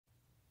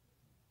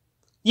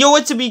Yo,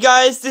 what's up, you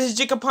guys? This is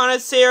Jacob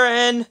here,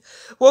 and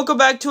welcome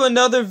back to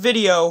another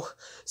video.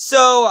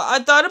 So, I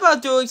thought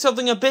about doing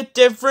something a bit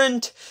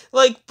different,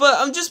 but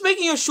I'm just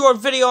making a short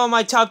video on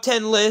my top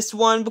 10 list,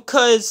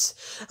 because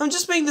I'm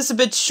just making this a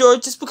bit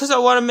short, just because I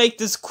want to make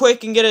this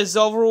quick and get it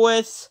over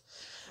with.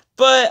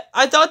 But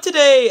I thought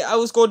today I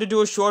was going to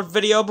do a short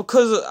video,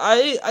 because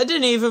I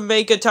didn't even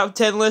make a top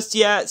 10 list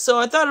yet, so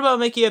I thought about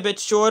making it a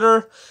bit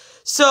shorter.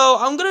 So,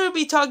 I'm going to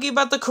be talking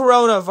about the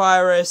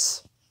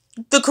coronavirus.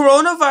 The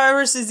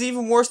coronavirus is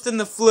even worse than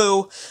the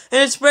flu,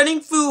 and it's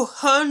spreading through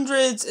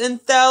hundreds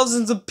and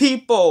thousands of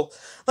people.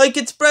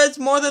 It spreads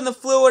more than the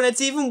flu, and it's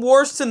even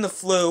worse than the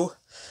flu.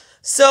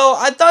 So,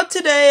 I thought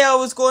today I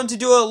was going to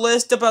do a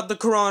list about the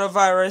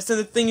coronavirus and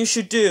the thing you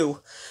should do.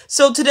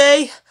 So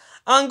today,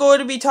 I'm going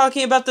to be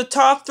talking about the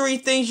top 3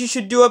 things you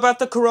should do about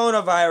the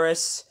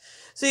coronavirus.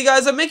 So you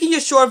guys, I'm making a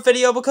short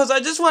video because I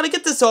just want to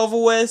get this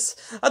over with.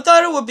 I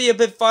thought it would be a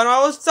bit fun. I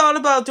was thought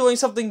about doing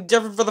something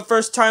different for the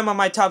first time on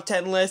my top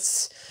 10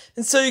 lists.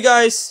 And so you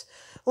guys,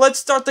 let's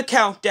start the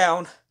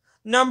countdown.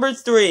 Number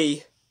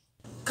 3.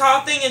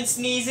 Coughing and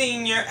sneezing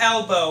in your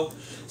elbow.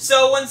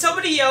 So when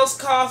somebody else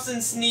coughs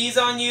and sneezes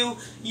on you,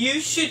 you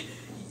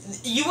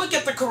would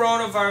get the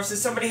coronavirus if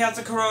somebody has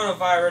the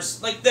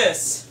coronavirus. Like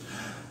this.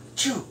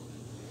 Chew.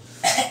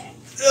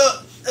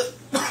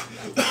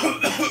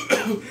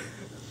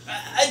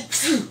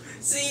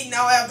 See,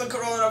 now I have the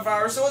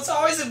coronavirus, so it's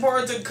always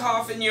important to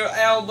cough in your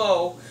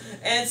elbow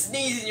and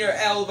sneeze in your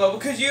elbow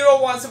because you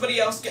don't want somebody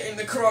else getting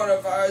the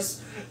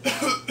coronavirus.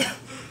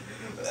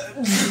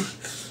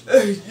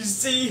 You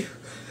see,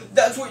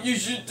 that's what you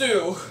should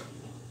do.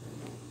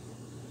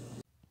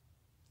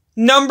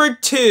 Number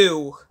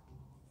 2.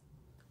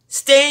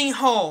 Staying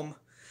home.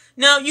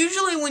 Now,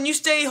 usually when you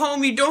stay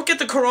home, you don't get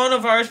the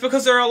coronavirus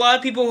because there are a lot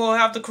of people who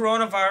have the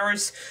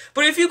coronavirus.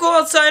 But if you go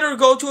outside or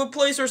go to a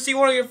place or see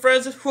one of your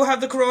friends who have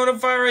the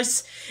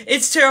coronavirus,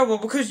 it's terrible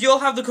because you'll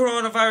have the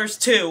coronavirus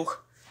too.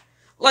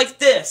 Like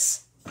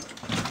this.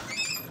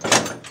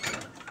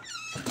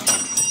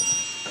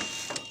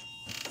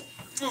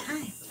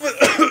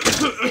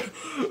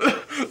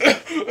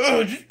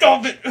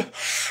 Stop it!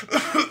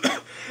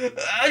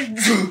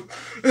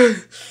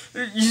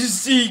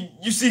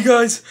 You see,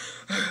 guys?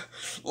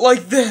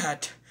 Like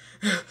that.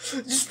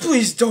 Just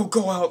please don't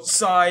go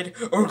outside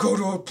or go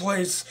to a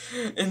place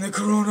in the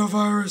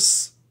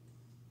coronavirus.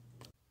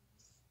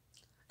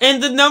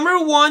 And the number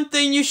 1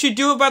 thing you should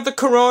do about the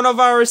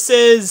coronavirus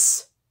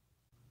is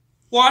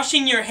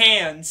washing your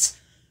hands.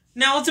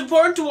 Now, it's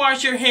important to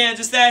wash your hands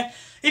is that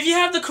if you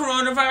have the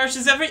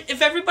coronavirus,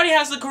 if everybody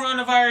has the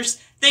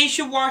coronavirus, they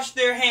should wash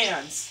their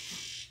hands.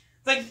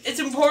 It's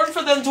important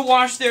for them to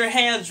wash their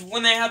hands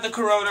when they have the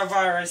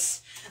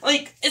coronavirus.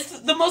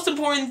 It's the most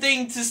important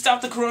thing to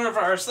stop the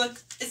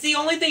coronavirus. It's the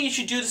only thing you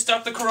should do to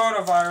stop the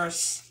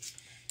coronavirus.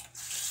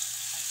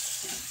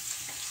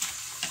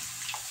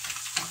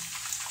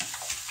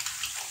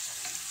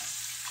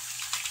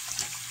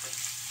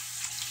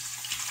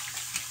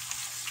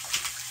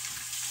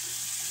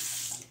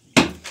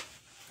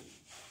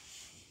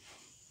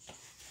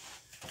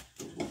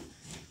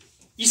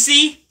 You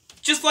see?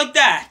 Just like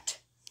that.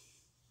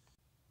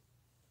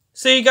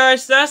 So you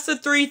guys, that's the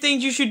 3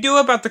 things you should do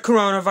about the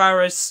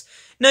coronavirus.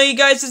 Now you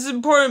guys, it's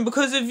important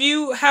because if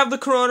you have the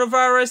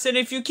coronavirus and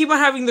if you keep on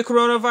having the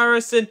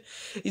coronavirus, then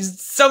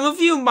some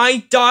of you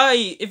might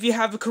die if you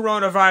have the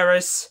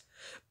coronavirus.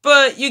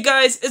 But you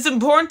guys, it's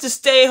important to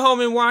stay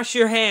home and wash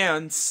your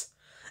hands.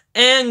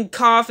 And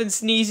cough and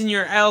sneeze in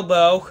your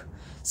elbow.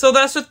 So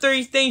that's the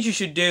 3 things you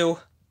should do.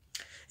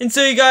 And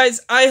so you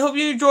guys, I hope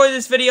you enjoyed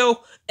this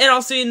video, and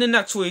I'll see you in the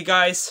next one,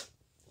 guys.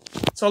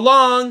 So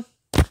long!